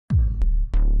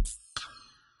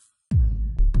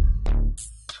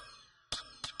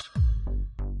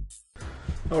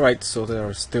Alright, so there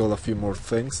are still a few more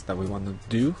things that we want to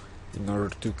do in order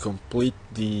to complete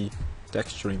the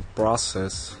texturing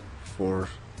process for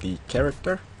the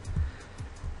character.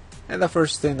 And the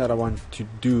first thing that I want to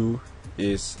do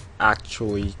is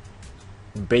actually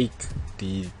bake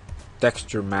the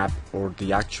texture map or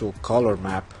the actual color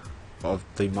map of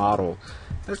the model.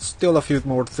 There's still a few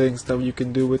more things that you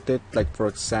can do with it, like for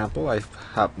example, I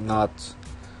have not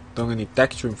done any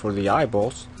texturing for the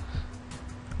eyeballs,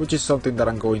 which is something that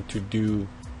I'm going to do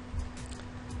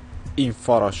in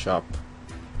Photoshop.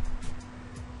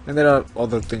 And there are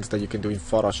other things that you can do in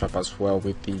Photoshop as well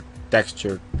with the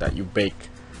texture that you bake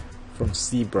from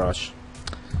Zbrush.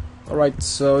 Alright,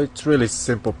 so it's really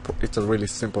simple. It's a really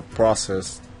simple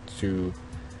process to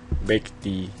bake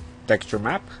the texture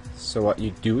map. So what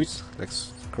you do is,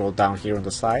 let's scroll down here on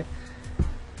the side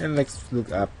and let's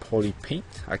look at poly paint.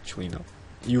 Actually no,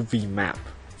 UV map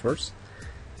first.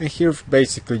 And here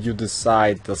basically you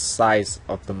decide the size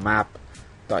of the map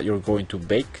that you're going to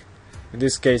bake. In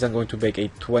this case I'm going to bake a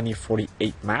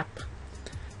 2048 map.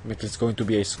 It's going to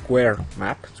be a square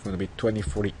map. It's going to be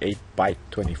 2048 by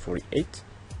 2048.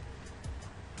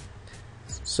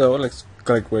 So let's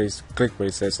click where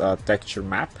it says texture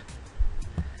map.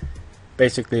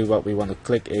 Basically what we want to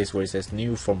click is where it says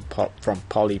new from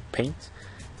poly paint.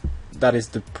 That is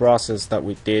the process that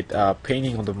we did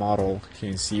painting on the model here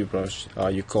in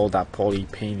Zbrush. You call that poly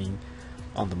painting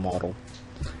on the model.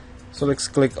 So let's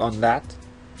click on that.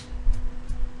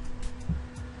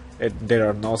 There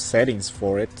are no settings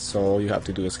for it, so all you have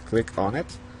to do is click on it,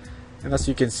 and as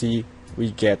you can see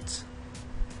we get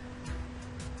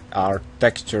our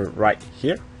texture right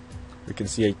here. We can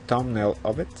see a thumbnail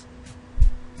of it,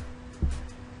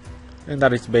 and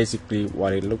that is basically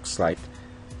what it looks like.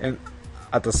 And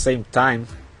at the same time,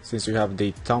 since you have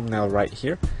the thumbnail right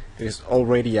here, it is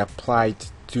already applied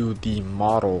to the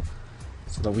model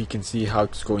so that we can see how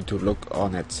it's going to look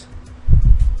on it.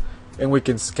 And we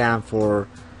can scan for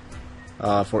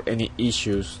any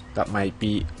issues that might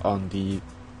be on the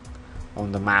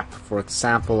map. For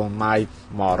example, on my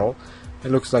model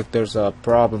it looks like there's a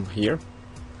problem here,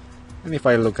 and if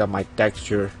I look at my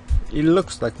texture, it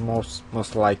looks like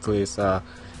most likely is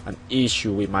an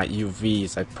issue with my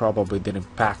UVs. I probably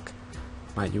didn't pack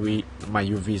my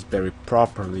UVs very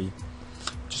properly,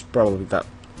 which is probably that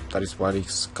is what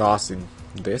is causing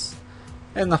this.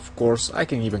 And of course I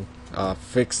can even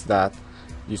fix that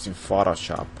using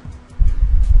Photoshop.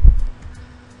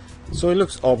 So it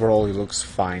looks, overall it looks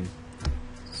fine.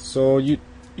 So you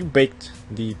baked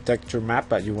the texture map,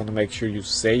 but you want to make sure you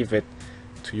save it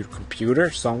to your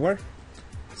computer somewhere.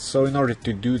 So in order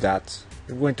to do that,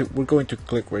 we're going to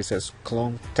click where it says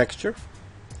clone texture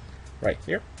right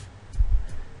here,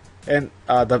 and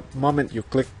the moment you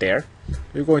click there,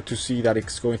 you're going to see that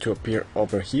it's going to appear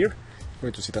over here.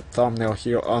 You're going to see the thumbnail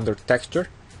here under texture,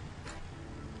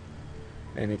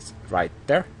 and it's right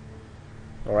there.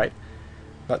 Alright,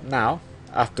 but now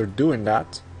after doing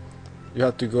that, you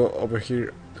have to go over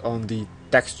here on the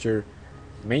texture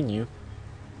menu,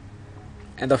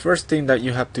 and the first thing that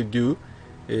you have to do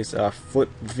is flip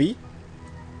V.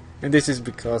 And this is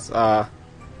because all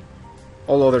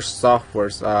other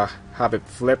softwares have it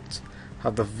flipped,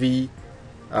 have the V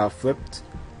flipped.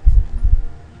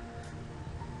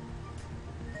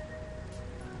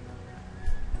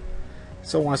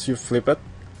 So once you flip it,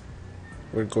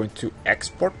 we're going to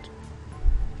export,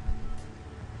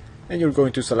 and you're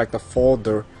going to select a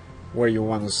folder where you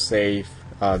want to save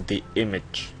the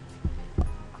image.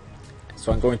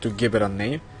 So I'm going to give it a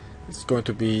name. It's going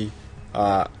to be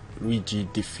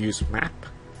Resize diffuse map.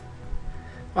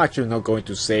 I'm actually not going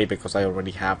to save because I already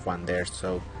have one there,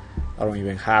 so I don't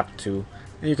even have to.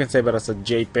 And you can save it as a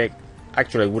JPEG.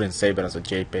 Actually I wouldn't save it as a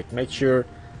JPEG. Make sure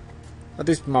at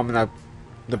this moment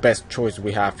the best choice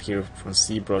we have here from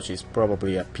Zbrush is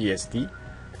probably a PSD,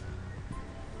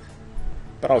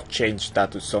 but I'll change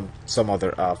that to some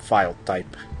other file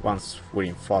type once we're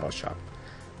in Photoshop.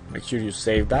 Make sure you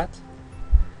save that.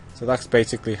 So that's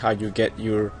basically how you get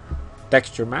your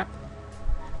texture map.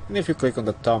 And if you click on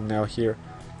the thumbnail here,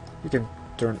 you can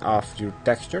turn off your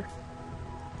texture.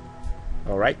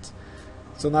 Alright,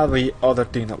 so now the other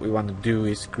thing that we want to do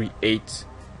is create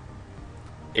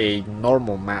a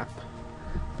normal map,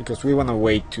 because we want a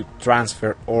way to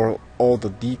transfer all the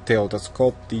detail, the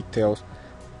sculpt details,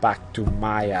 back to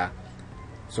Maya.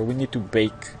 So we need to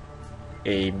bake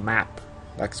a map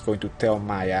that's going to tell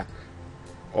Maya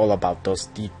all about those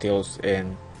details,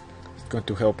 and it's going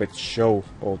to help it show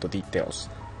all the details.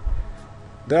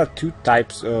 There are two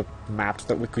types of maps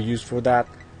that we could use for that.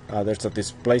 There's a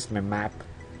displacement map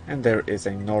and there is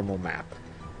a normal map.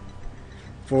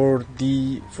 For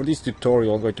this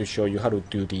tutorial, I'm going to show you how to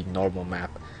do the normal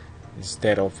map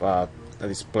instead of a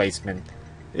displacement.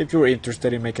 If you're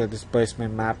interested in making a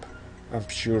displacement map, I'm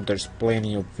sure there's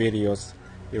plenty of videos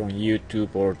here on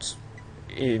YouTube or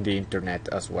in the internet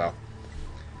as well.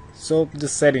 So the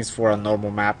settings for a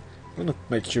normal map, you want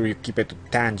to make sure you keep it to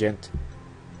tangent,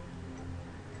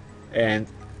 and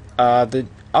the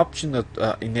option of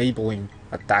enabling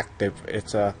adaptive,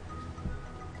 it's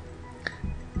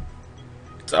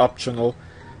optional,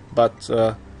 but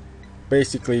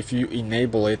basically if you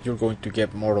enable it, you're going to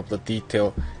get more of the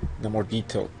detail, the more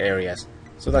detailed areas.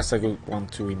 So that's a good one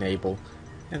to enable,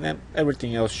 and then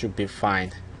everything else should be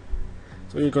fine.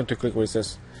 So you're going to click where it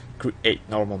says create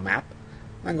normal map.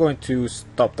 I'm going to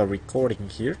stop the recording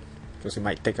here because it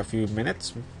might take a few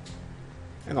minutes,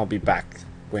 and I'll be back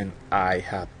when I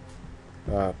have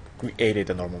created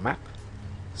a normal map.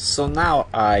 So now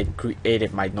I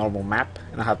created my normal map,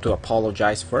 and I have to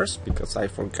apologize first because I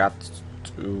forgot to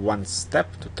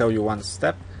tell you one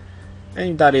step,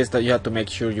 and that is that you have to make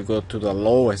sure you go to the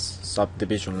lowest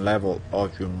subdivision level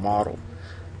of your model.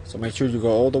 So make sure you go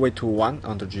all the way to 1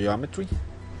 under geometry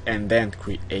and then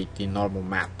create the normal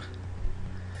map.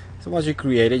 So once you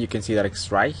create it, you can see that it's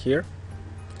right here.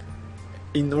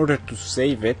 In order to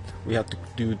save it, we have to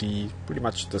do pretty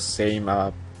much the same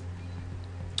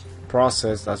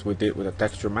process as we did with the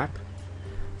texture map.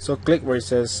 So click where it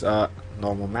says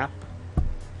normal map.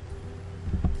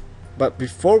 But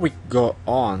before we go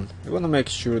on, we want to make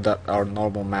sure that our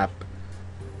normal map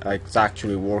is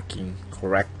actually working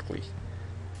correctly.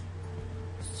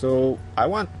 So I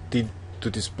want to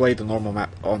display the normal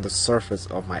map on the surface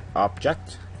of my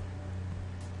object,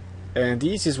 and the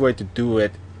easiest way to do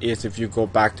it is if you go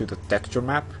back to the texture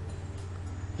map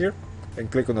here and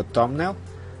click on the thumbnail.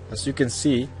 As you can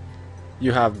see,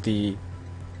 you have the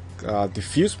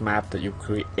diffuse map that you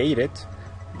created,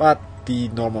 but the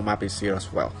normal map is here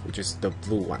as well, which is the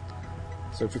blue one.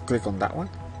 So if you click on that one,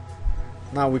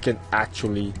 now we can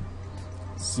actually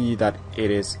see that it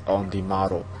is on the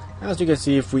model. And as you can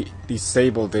see, if we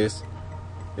disable this,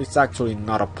 it's actually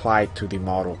not applied to the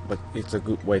model, but it's a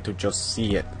good way to just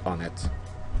see it on it.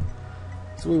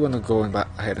 So we want to go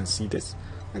ahead and see this.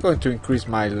 I'm going to increase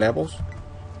my levels,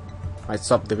 my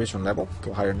subdivision level,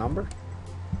 to a higher number.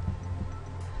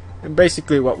 And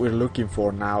basically what we're looking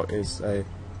for now is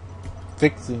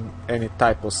fixing any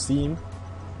type of seam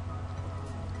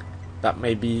that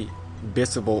may be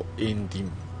visible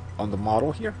on the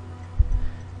model here.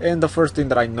 And the first thing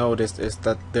that I noticed is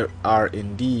that there are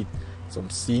indeed some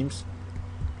seams,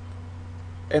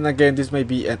 and again, this may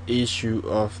be an issue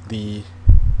of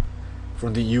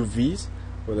from the UVs,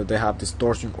 whether they have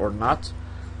distortion or not.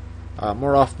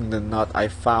 More often than not, I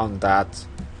found that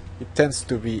it tends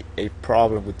to be a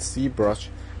problem with Zbrush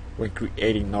when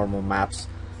creating normal maps.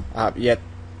 Yet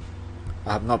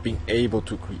I have not been able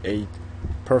to create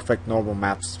perfect normal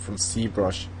maps from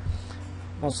Zbrush.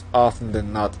 Most often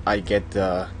than not, I get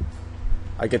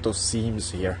those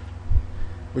seams here,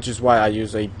 which is why I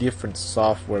use a different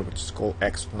software which is called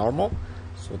XNormal.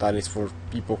 So that is for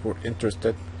people who are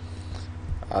interested.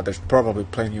 There's probably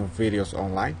plenty of videos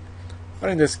online, but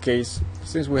in this case,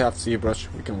 since we have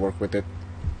Zbrush, we can work with it.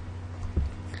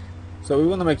 So we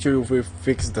want to make sure we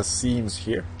fix the seams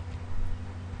here,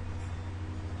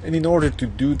 and in order to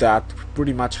do that, we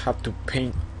pretty much have to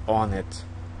paint on it.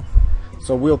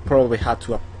 So we'll probably have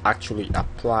to actually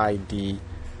apply the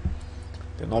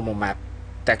normal map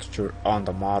texture on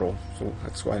the model. So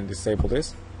let's go ahead and disable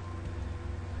this.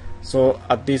 So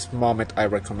at this moment, I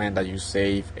recommend that you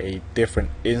save a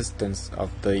different instance of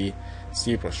the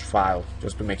Zbrush file,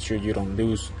 just to make sure you don't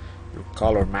lose your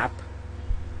color map.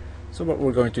 So what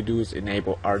we're going to do is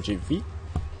enable RGB,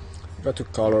 go to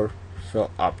color, fill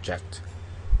object,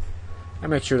 and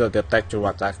make sure that the texture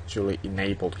was actually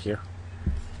enabled here.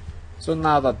 So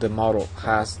now that the model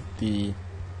has the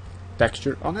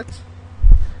texture on it,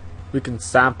 we can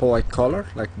sample a color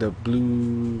like the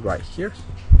blue right here.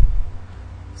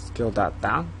 Scale that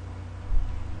down.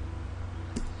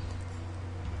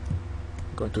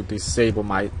 I'm going to disable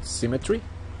my symmetry.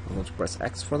 I'm going to press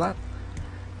X for that.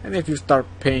 And if you start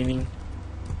painting,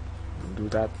 do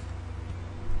that,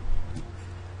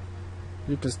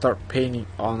 you can start painting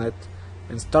on it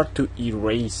and start to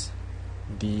erase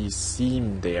the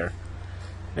seam there.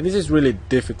 And this is really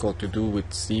difficult to do with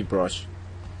Zbrush.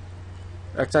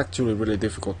 It's actually really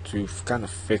difficult to kind of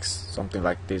fix something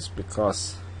like this,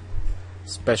 because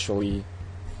especially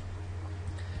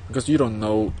because you don't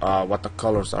know what the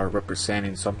colors are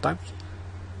representing sometimes,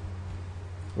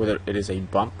 whether it is a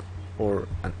bump or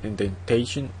an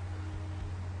indentation.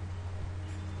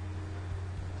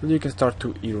 So you can start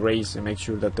to erase and make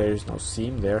sure that there is no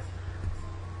seam there,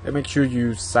 and make sure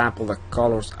you sample the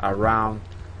colors around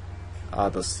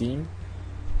the seam.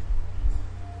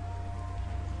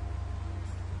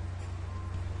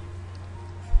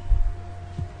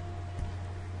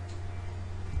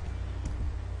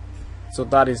 So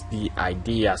that is the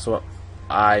idea. So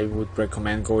I would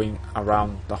recommend going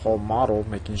around the whole model,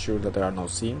 making sure that there are no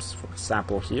seams. For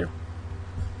example, here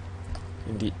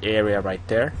in the area right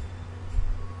there,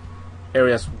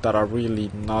 areas that are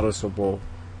really noticeable,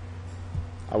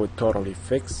 I would totally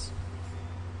fix.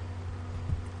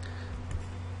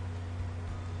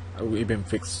 I will even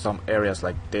fix some areas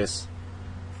like this.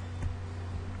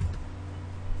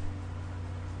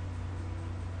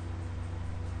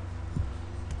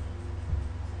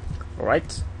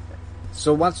 Alright,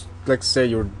 so once, let's say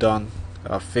you're done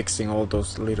fixing all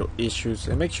those little issues,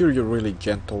 and make sure you're really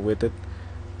gentle with it,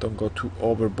 don't go too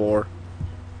overboard.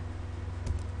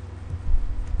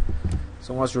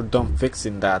 So once you're done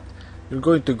fixing that, you're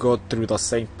going to go through the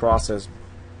same process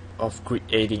of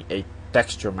creating a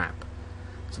texture map.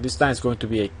 So this time it's going to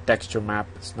be a texture map,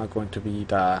 it's not going to be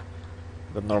the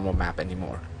normal map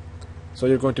anymore. So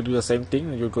you're going to do the same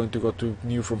thing, you're going to go to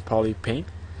new from poly paint,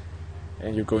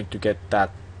 and you're going to get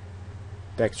that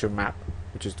texture map,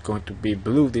 which is going to be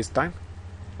blue this time,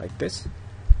 like this.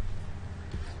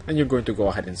 And you're going to go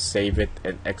ahead and save it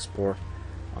and export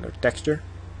under texture,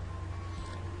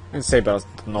 and save it as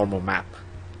the normal map.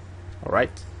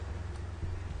 Alright.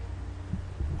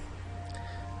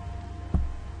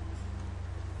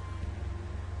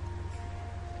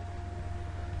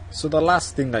 So the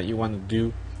last thing that you want to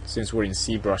do, since we're in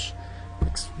Zbrush,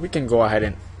 we can go ahead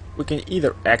and we can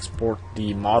either export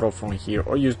the model from here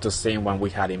or use the same one we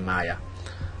had in Maya.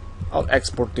 I'll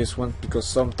export this one because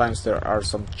sometimes there are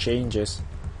some changes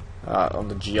on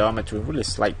the geometry, really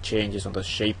slight changes on the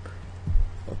shape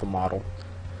of the model.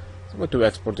 So I'm going to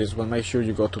export this one. Make sure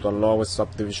you go to the lowest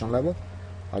subdivision level.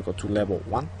 I'll go to level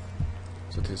 1.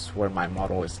 So this is where my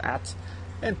model is at.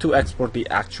 And to export the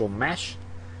actual mesh,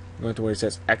 I'm going to where it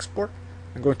says export.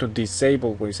 I'm going to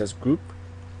disable where it says group.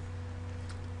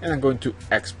 And I'm going to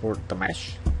export the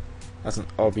mesh as an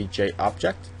OBJ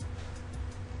object.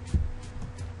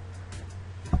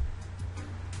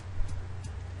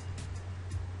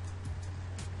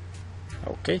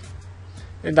 Okay,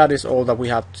 and that is all that we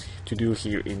have to do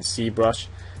here in Zbrush.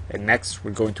 And next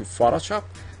we're going to Photoshop,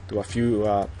 do a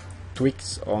few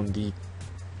tweaks on the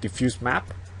diffuse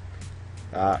map,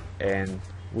 and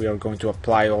we are going to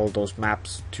apply all those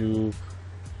maps to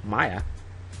Maya.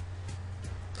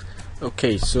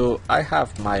 Okay, so I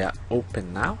have Maya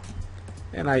open now,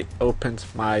 and I opened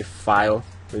my file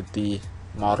with the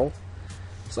model.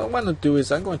 So what I'm going to do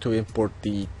is I'm going to import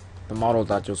the model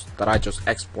that I just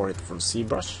exported from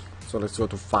Zbrush. So let's go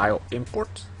to File,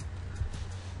 Import,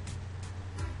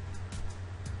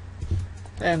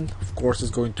 and of course it's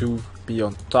going to be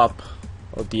on top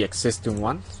of the existing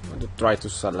one. So I'm going to try to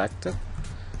select it.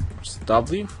 Press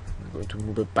W. I'm going to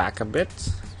move it back a bit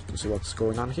to see what's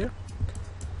going on here.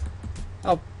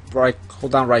 I'll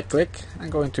hold down right click. I'm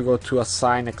going to go to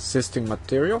assign existing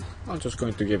material. I'm just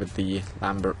going to give it the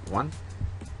Lambert one.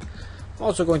 I'm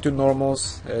also going to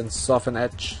normals and soften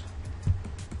edge.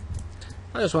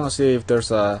 I just want to see if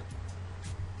there's a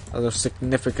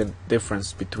significant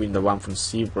difference between the one from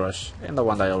Zbrush and the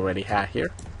one that I already had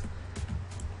here.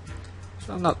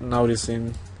 So I'm not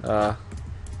noticing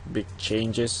big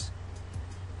changes.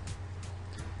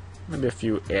 Maybe a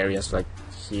few areas like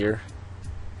here.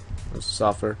 There's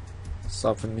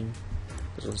softening.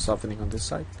 There's some softening on this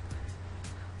side.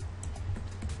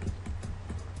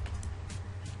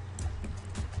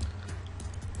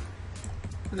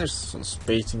 And there's some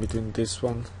spacing between this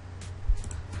one.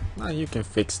 Now you can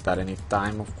fix that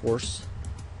anytime, of course.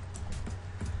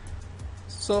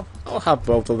 So I'll have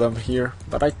both of them here,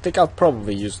 but I think I'll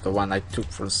probably use the one I took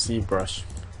from Zbrush.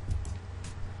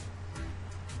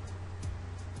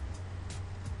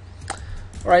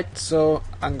 Alright, so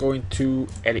I'm going to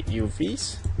edit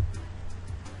UVs,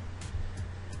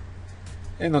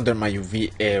 and under my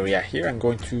UV area here I'm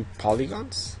going to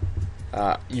polygons,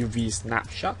 UV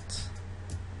snapshot.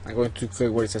 I'm going to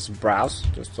click where it says browse,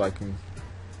 just so I can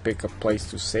pick a place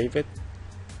to save it.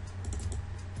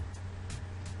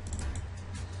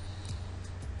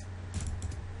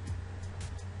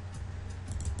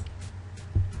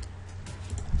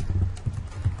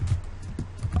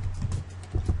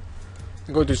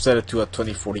 I'm going to set it to a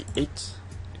 2048,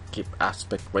 keep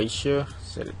aspect ratio,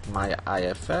 set it Maya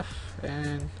IFF,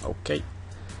 and okay.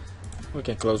 We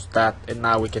can close that, and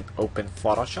now we can open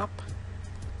Photoshop.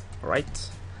 Alright,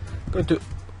 I'm going to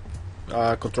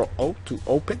Ctrl O to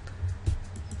open.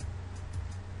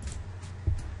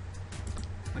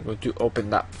 I'm going to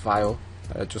open that file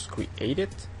that I just created.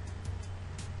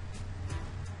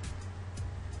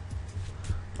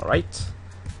 Alright,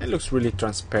 it looks really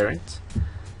transparent.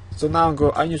 So now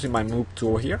I'm using my move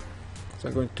tool here. So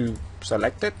I'm going to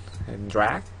select it and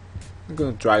drag. I'm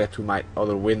going to drag it to my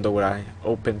other window where I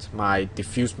opened my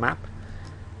diffuse map.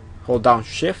 Hold down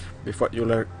shift before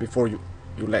you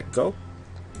let go.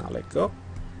 Now let go.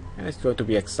 And it's going to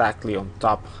be exactly on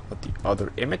top of the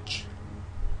other image,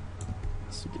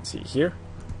 as you can see here.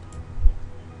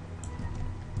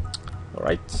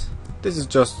 Alright, this is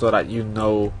just so that you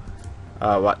know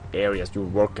what areas you're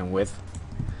working with.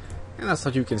 And as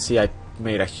you can see, I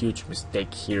made a huge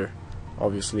mistake here.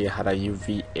 Obviously I had a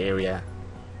UV area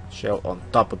shell on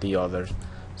top of the others,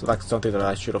 so that's something that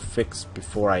I should have fixed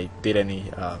before I did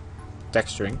any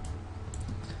texturing.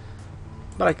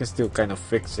 But I can still kind of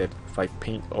fix it if I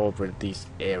paint over this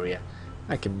area.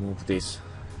 I can move this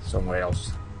somewhere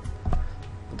else,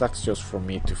 but that's just for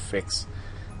me to fix.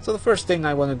 So the first thing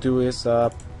I want to do is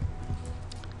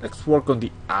let's work on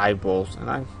the eyeballs, and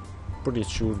I'm pretty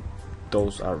sure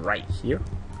those are right here.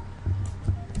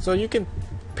 So you can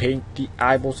paint the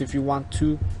eyeballs if you want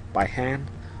to by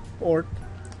hand, or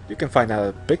you can find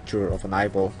a picture of an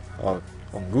eyeball on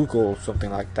Google or something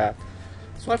like that.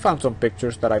 So I found some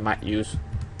pictures that I might use,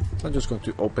 so I'm just going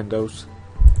to open those.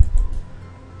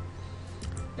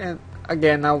 And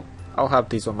again, I'll have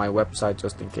these on my website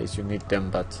just in case you need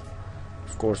them, but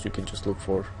of course you can just look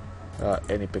for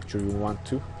any picture you want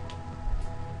to.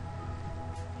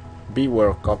 Beware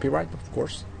of copyright, of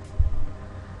course.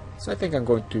 So I think I'm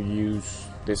going to use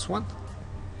this one.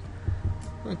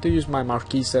 I'm going to use my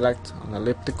marquee select on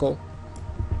elliptical.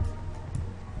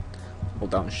 Hold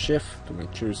down shift to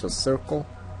make sure it's a circle.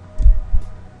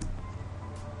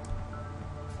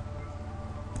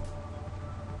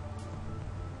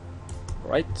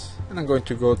 Right, and I'm going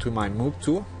to go to my move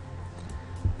tool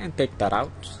and take that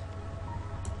out.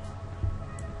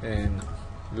 And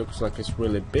it looks like it's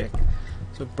really big,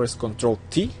 so press Ctrl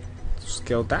T to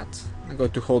scale that. I'm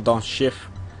going to hold down shift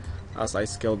as I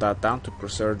scale that down to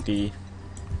preserve the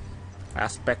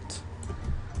aspect.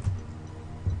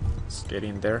 Let's get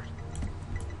in there.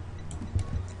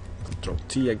 Ctrl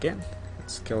T again,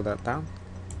 let's scale that down.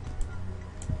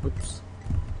 Oops.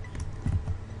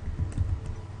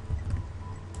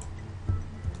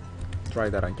 Try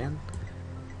that again.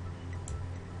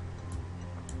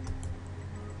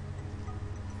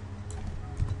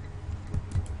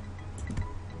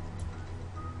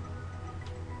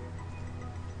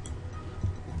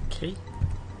 Okay.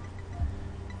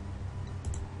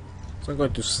 So I'm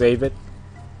going to save it.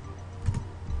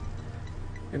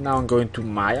 And now I'm going to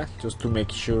Maya just to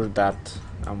make sure that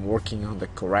I'm working on the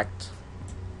correct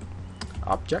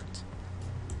object,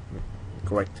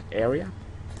 correct area.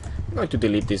 I'm going to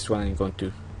delete this one and I'm going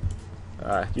to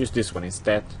use this one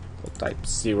instead. I'll type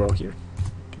 0 here,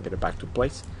 you can get it back to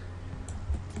place.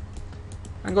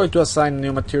 I'm going to assign a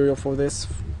new material for this,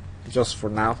 just for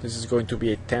now. This is going to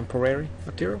be a temporary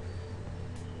material.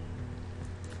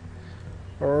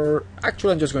 Or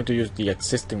actually I'm just going to use the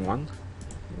existing one.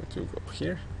 I'm going to go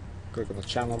here, click on the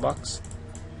channel box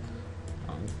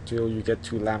until you get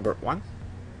to Lambert 1.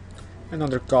 And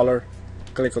under color,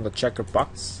 click on the checker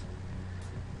box.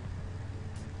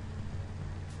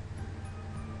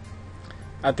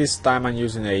 At this time I'm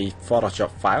using a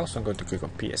Photoshop file, so I'm going to click on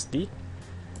PSD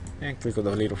and click on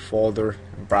the little folder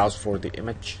and browse for the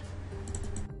image.